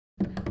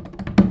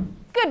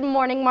Good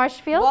morning,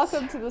 Marshfield.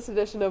 Welcome to this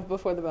edition of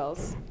Before the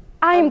Bells.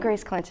 I'm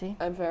Grace Clancy.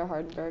 I'm Farrah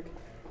Hardenberg.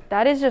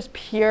 That is just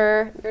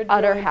pure,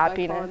 utter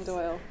happiness. Colin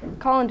Doyle.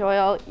 Colin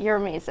Doyle, you're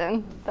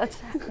amazing.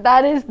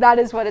 That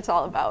is what it's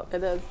all about.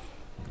 It is.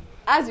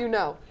 As you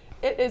know,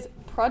 it is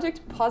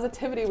Project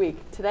Positivity Week.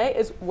 Today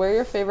is Wear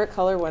Your Favorite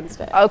Color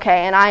Wednesday.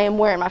 Okay, and I am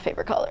wearing my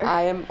favorite color.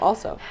 I am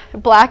also.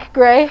 Black,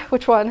 gray,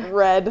 which one?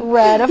 Red.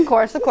 Red, of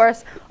course, of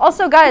course.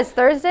 Also, guys,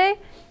 Thursday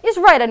is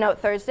Write a Note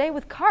Thursday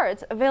with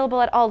cards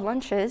available at all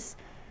lunches.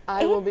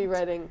 I will be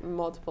writing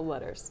multiple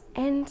letters.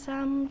 And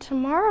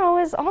tomorrow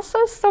is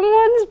also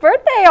someone's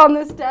birthday on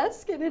this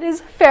desk, and it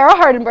is Farrah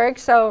Hardenberg,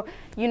 so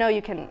you know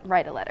you can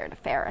write a letter to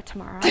Farrah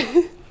tomorrow.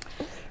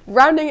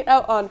 Rounding it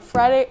out on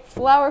Friday,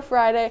 Flower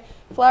Friday.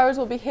 Flowers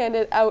will be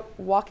handed out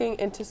walking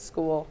into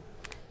school.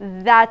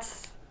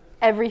 That's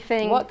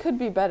everything. What could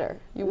be better?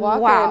 You walk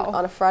in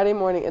on a Friday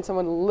morning and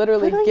someone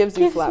literally gives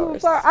you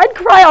flowers. I'd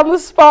cry on the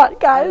spot,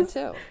 guys.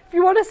 I do too. If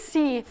you want to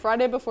see.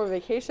 Friday before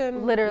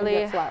vacation, literally. you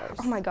get flowers.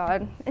 Oh my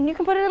God. And you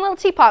can put it in a little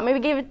teapot. Maybe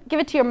give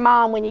it to your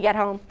mom when you get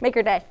home. Make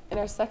her day. In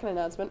our second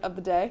announcement of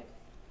the day,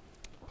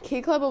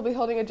 Key Club will be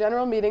holding a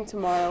general meeting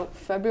tomorrow,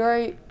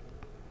 February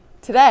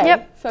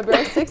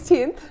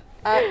 16th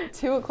at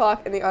 2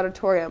 o'clock in the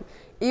auditorium.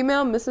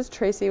 Email Mrs.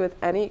 Tracy with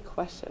any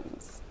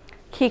questions.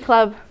 Key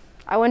Club,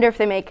 I wonder if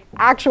they make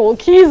actual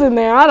keys in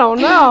there. I don't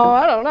know.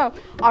 I don't know.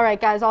 All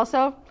right, guys,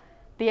 also,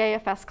 the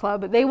AFS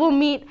Club, they will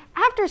meet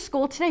after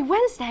school today,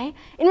 Wednesday,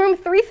 in room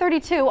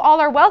 332. All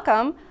are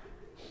welcome.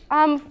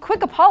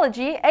 Quick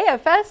apology,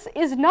 AFS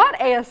is not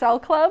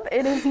ASL Club.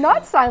 It is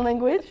not sign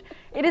language.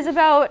 It is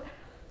about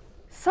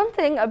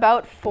something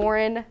about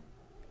foreign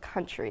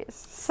countries.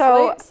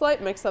 So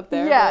slight mix up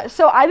there. Yeah,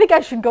 so I think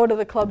I should go to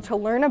the club to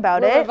learn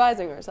about it. We're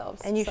revising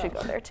ourselves. And you should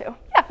go there too.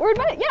 Yeah, we're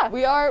invited. Yeah.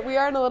 We are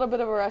in a little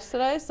bit of a rush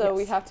today, so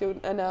we have to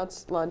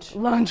announce lunch.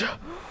 Lunch.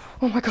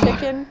 Oh my God.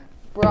 Chicken,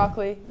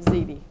 broccoli,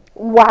 ziti.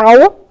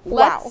 Wow.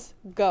 Let's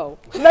go.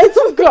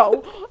 Let's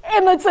go.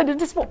 And let's send it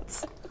to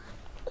sports.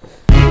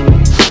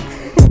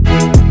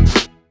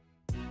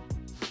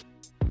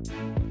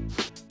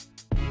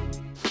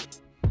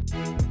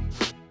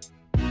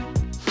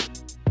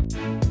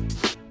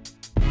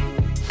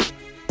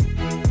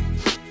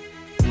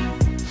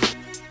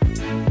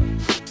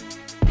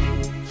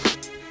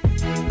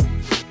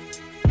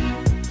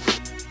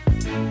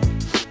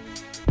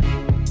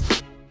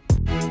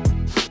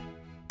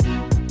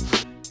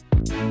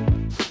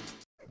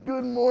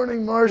 Good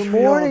morning, Marshfield.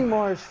 Good morning,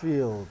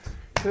 Marshfield.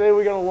 Today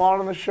we got a lot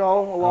on the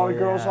show. A lot of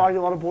girls hockey,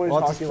 a lot of boys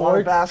Lots hockey, of a lot of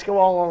sports.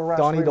 basketball, a lot of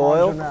wrestling, Donnie a lot of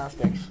Doyle.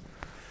 gymnastics.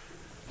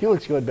 He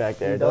looks good back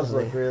there, He does doesn't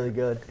look he? really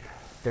good.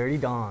 Dirty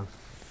Don.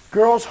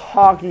 Girls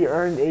hockey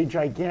earned a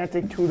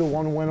gigantic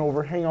 2-1 win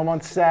over Hingham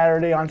on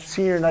Saturday on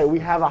senior night. We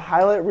have a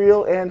highlight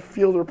reel and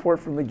field report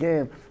from the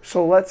game.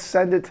 So let's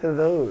send it to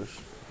those.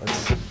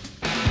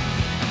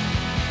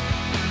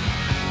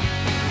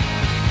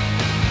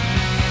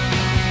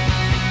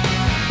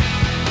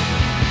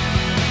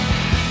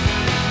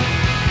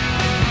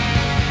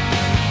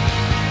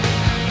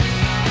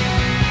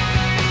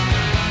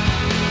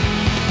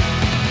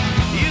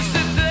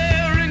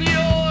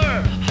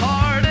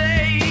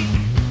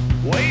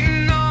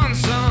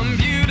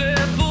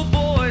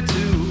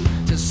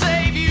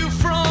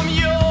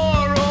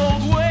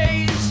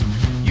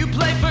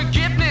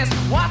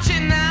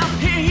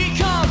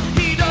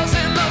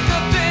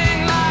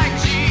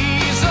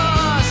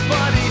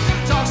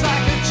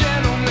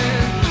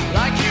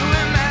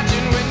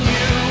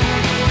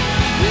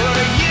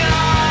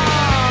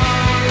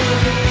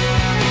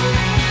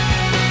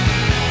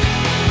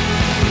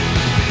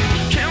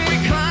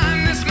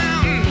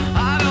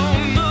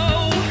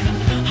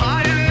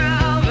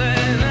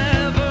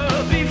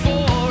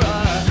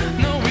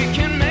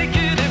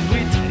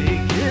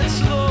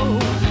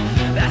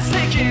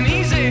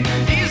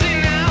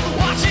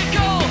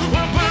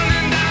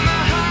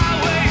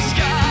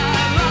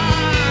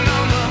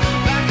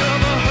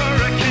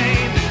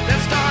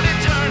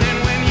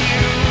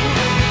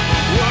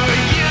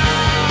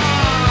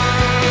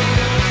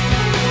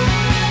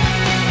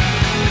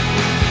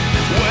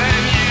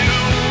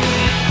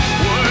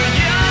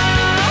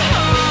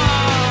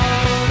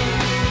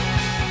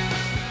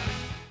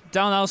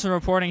 Dallin Ellison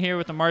reporting here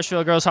with the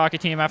Marshfield girls hockey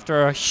team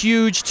after a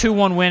huge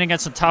 2-1 win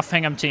against a tough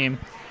Hingham team.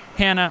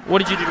 Hannah, what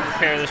did you do to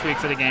prepare this week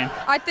for the game?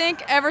 I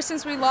think ever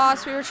since we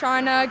lost, we were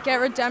trying to get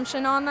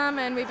redemption on them,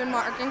 and we've been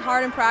working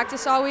hard in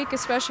practice all week,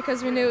 especially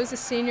because we knew it was a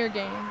senior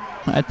game.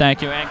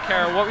 Thank you. And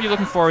Kara, what were you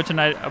looking forward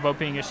tonight about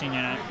being your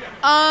senior night?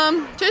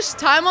 Just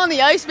time on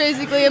the ice,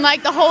 basically, and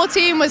the whole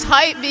team was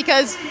hyped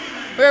because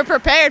we were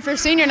prepared for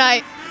senior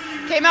night.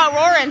 Came out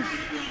roaring.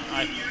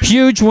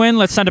 Huge win.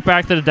 Let's send it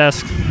back to the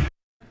desk.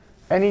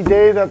 Any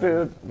day that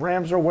the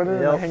Rams are winning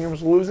and Yep. the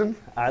Hingham's losing,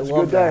 I it's a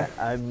love good day.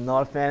 that. I'm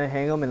not a fan of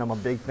Hingham, and I'm a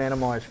big fan of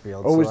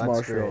Marshfield. Always so that's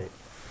Marshfield. great.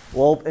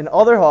 Well, in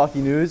other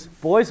hockey news,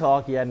 boys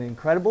hockey had an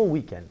incredible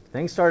weekend.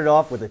 Things started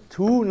off with a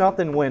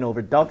 2-0 win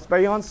over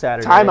Duxbury on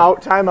Saturday.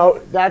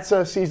 Timeout. That's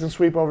a season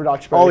sweep over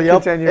Duxbury. Oh,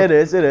 yep, Continue. it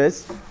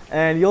is.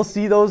 And you'll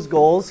see those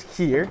goals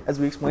here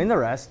as we explain the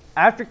rest.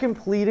 After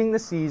completing the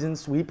season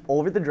sweep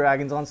over the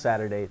Dragons on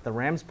Saturday, the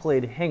Rams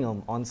played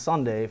Hingham on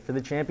Sunday for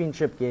the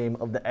championship game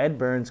of the Ed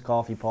Burns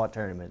Coffee Pot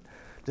Tournament.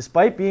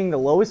 Despite being the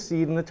lowest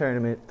seed in the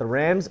tournament, the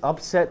Rams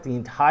upset the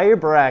entire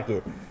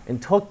bracket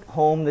and took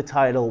home the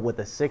title with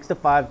a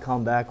 6-5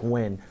 comeback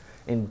win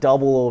in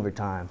double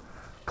overtime.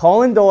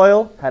 Colin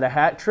Doyle had a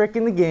hat trick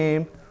in the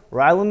game.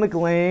 Rylan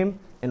McLean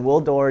and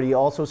Will Doherty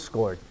also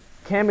scored.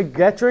 Cam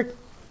McGettrick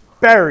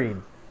buried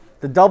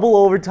the double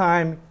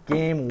overtime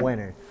game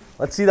winner.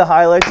 Let's see the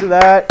highlights of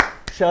that.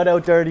 Shout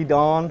out Dirty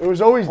Don. It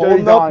was always Holding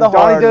Dirty up Don. the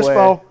Donnie hard way.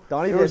 Dispo.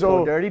 Donnie It was Dispo,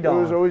 al- Dirty Don.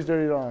 It was always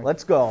Dirty Don.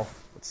 Let's go.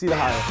 Let's see the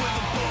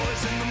highlights.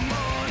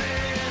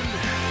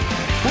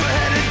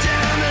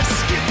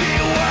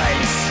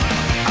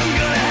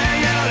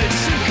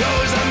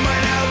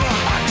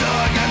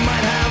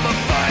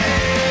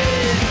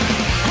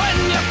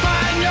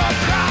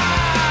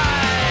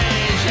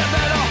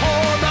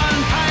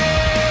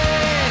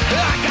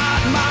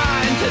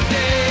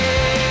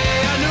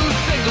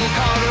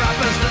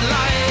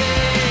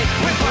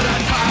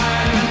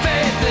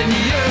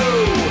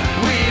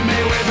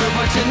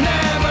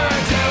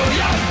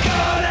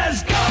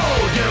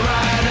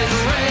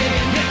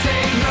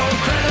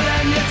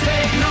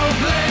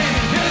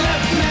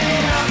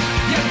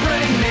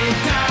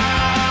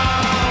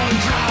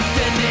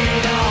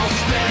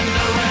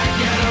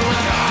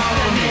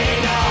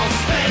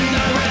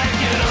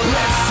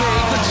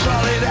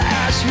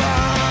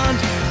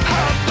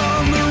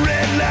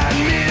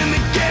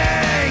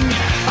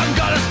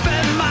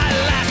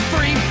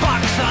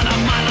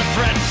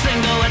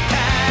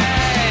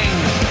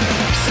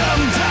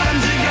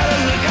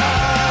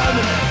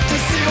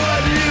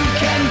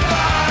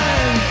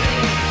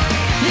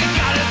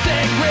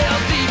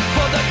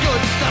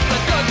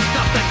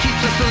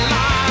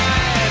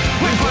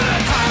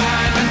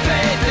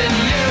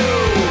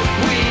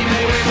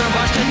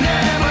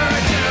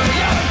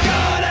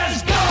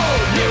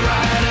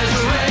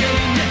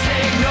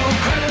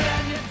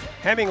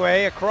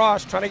 Hemingway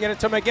across, trying to get it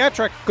to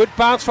McGettrick. Good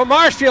bounce from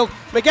Marshfield.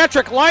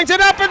 McGettrick lines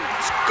it up and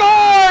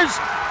scores!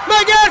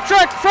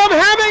 McGettrick from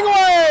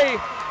Hemingway!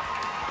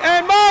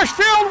 And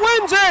Marshfield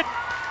wins it!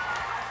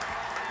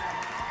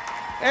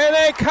 And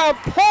they come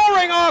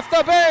pouring off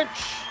the bench.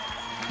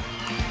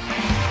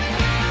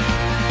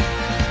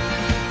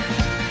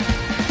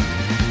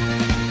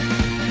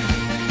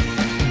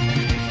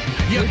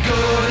 You're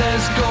good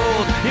as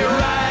gold, you're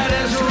right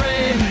as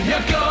rain.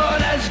 You're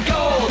good as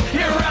gold,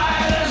 you're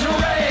right as rain.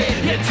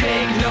 You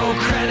take no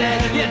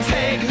credit, you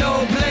take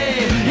no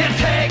blame. You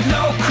take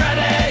no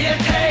credit, you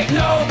take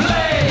no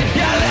blame.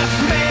 You lift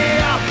me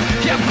up,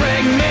 you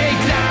bring me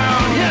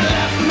down. You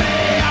lift me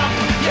up,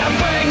 you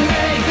bring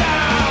me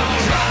down.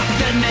 Drop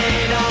the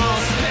needle,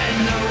 spin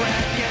the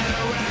record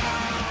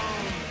around.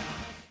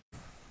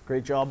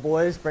 Great job,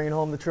 boys, bringing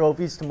home the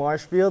trophies to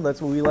Marshfield.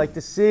 That's what we like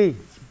to see.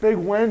 Big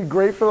win,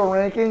 great for the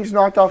rankings.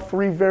 Knocked off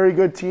 3 very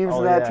good teams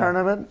in that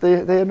tournament. They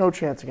had no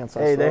chance against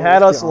us. Hey, they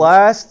had us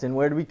last, and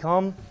where did we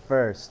come?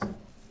 First.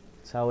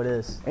 That's how it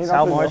is. That's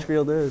how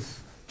Marshfield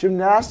is.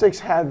 Gymnastics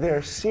had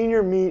their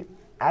senior meet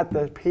at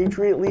the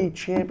Patriot League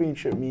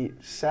Championship meet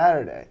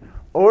Saturday.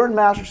 Owen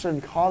Masterson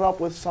caught up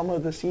with some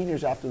of the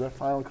seniors after their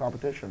final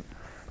competition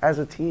as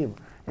a team.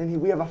 And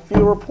we have a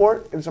field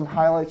report and some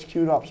highlights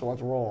queued up, so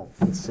let's roll.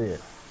 Let's see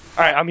it.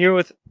 All right, I'm here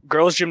with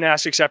girls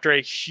gymnastics after a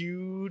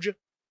huge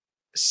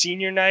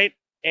senior night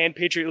and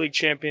Patriot League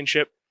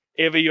Championship.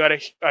 Ava, you had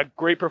a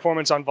great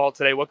performance on vault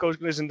today. What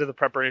goes into the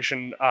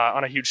preparation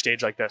on a huge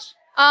stage like this?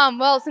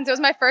 Well, since it was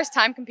my first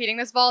time competing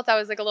this vault, I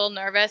was like a little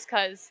nervous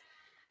because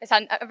I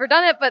hadn't ever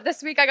done it. But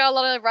this week I got a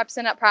lot of reps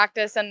in at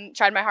practice and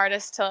tried my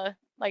hardest to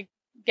like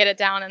get it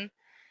down. And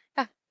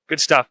yeah. Good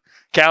stuff.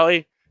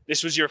 Callie,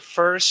 this was your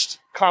first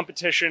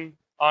competition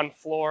on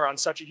floor on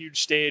such a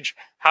huge stage.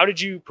 How did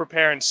you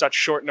prepare in such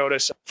short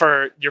notice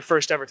for your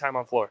first ever time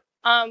on floor?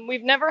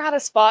 We've never had a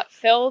spot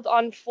filled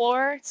on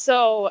floor,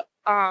 so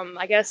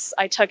I guess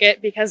I took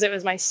it because it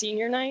was my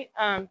senior night.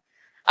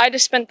 I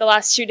just spent the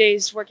last 2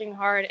 days working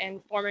hard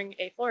and forming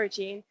a floor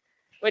routine,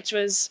 which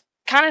was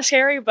kind of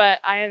scary, but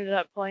I ended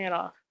up pulling it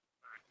off.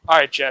 All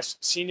right, Jess,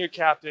 senior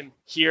captain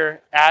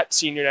here at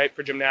senior night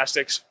for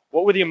gymnastics.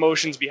 What were the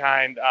emotions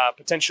behind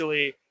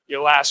potentially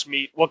your last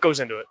meet? What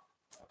goes into it?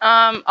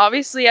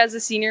 Obviously, as a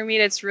senior meet,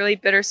 it's really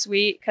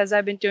bittersweet because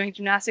I've been doing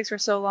gymnastics for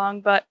so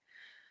long, but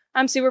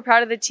I'm super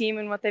proud of the team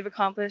and what they've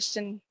accomplished,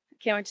 and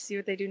can't wait to see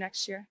what they do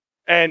next year.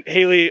 And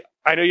Haley,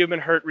 I know you've been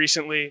hurt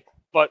recently,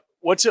 but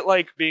what's it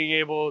like being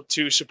able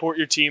to support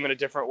your team in a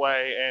different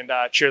way and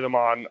cheer them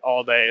on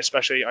all day,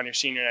 especially on your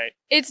senior night?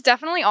 It's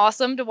definitely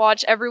awesome to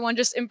watch everyone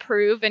just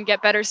improve and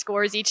get better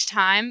scores each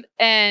time.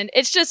 And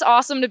it's just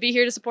awesome to be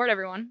here to support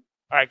everyone.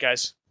 All right,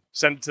 guys,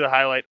 send it to the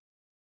highlight.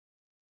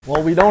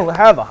 Well, we don't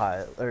have a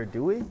highlight, or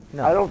do we?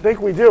 No. I don't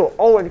think we do.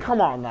 Owen, come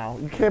on now.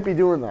 You can't be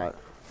doing that.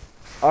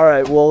 All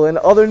right, well, in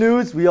other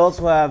news, we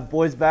also have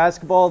boys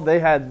basketball. They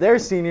had their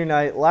senior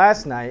night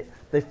last night.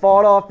 They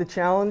fought off the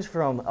challenge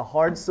from a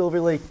hard Silver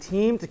Lake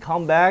team to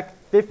come back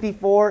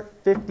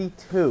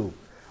 54-52.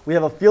 We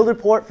have a field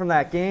report from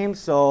that game,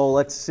 so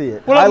let's see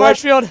it. What up,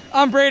 Marshfield?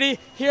 I'm Brady,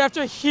 here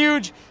after a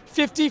huge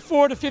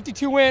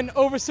 54-52 win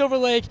over Silver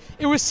Lake.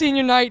 It was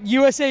senior night,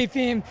 USA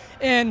theme,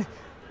 and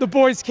the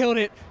boys killed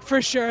it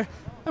for sure.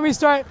 Let me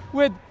start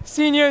with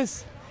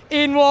seniors,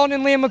 Aiden Walton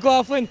and Liam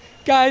McLaughlin.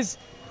 Guys,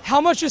 how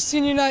much does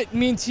senior night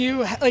mean to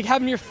you, like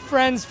having your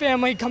friends,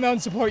 family come out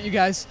and support you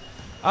guys?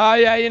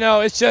 Yeah, you know,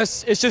 it's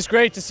just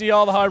great to see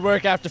all the hard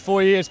work after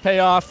 4 years pay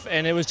off,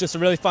 and it was just a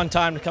really fun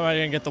time to come out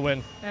here and get the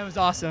win. It was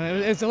awesome.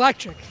 It was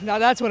electric. Now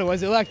that's what it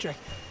was, electric.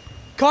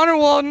 Connor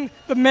Walton,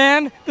 the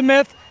man, the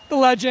myth, the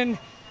legend.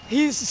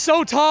 He's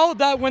so tall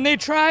that when they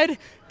tried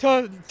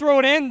to throw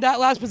it in that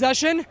last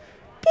possession,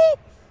 boop,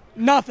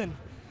 nothing.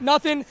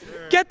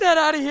 Get that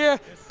out of here.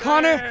 Yes,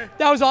 Connor,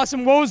 that was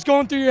awesome. What was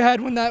going through your head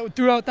when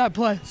throughout that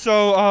play?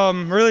 So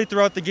really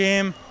throughout the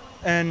game,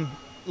 and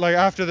like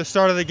after the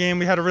start of the game,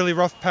 we had a really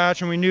rough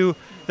patch, and we knew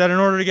that in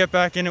order to get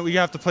back in it, we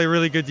have to play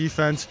really good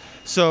defense.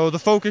 So the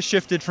focus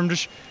shifted from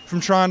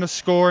trying to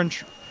score and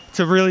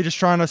to really just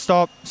trying to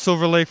stop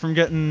Silver Lake from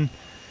getting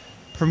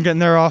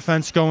their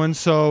offense going.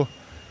 So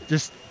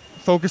just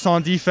focus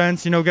on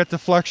defense, you know, get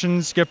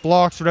deflections, get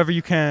blocks, whatever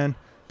you can.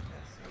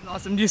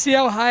 Awesome. Do you see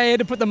how high I had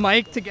to put the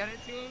mic to get it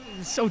to him?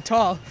 He's so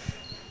tall.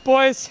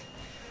 Boys,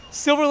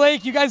 Silver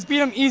Lake, you guys beat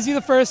them easy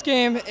the first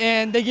game,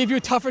 and they gave you a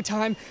tougher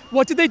time.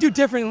 What did they do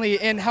differently,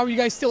 and how are you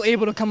guys still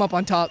able to come up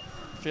on top?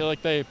 I feel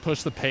like they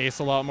pushed the pace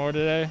a lot more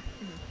today,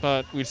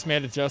 but we just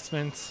made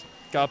adjustments,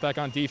 got back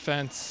on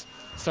defense,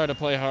 started to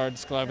play hard.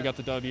 Just glad we got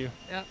the W.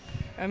 Yeah.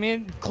 I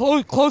mean,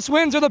 close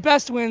wins are the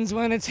best wins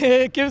when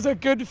it gives a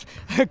good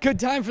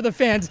time for the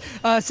fans.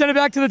 Send it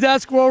back to the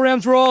desk. Roll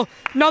Rams roll.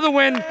 Another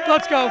win.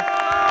 Let's go.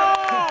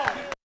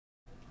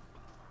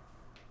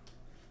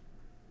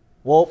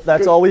 Well,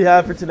 that's all we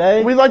have for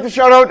today. We'd like to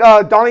shout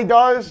out Donnie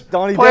Does.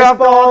 Donnie Playoff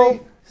Baseball. Donnie.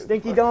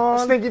 Stinky Don.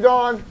 Stinky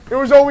Don. It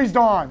was always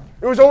Don.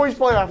 It was always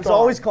playoff Don. He's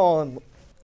always calling.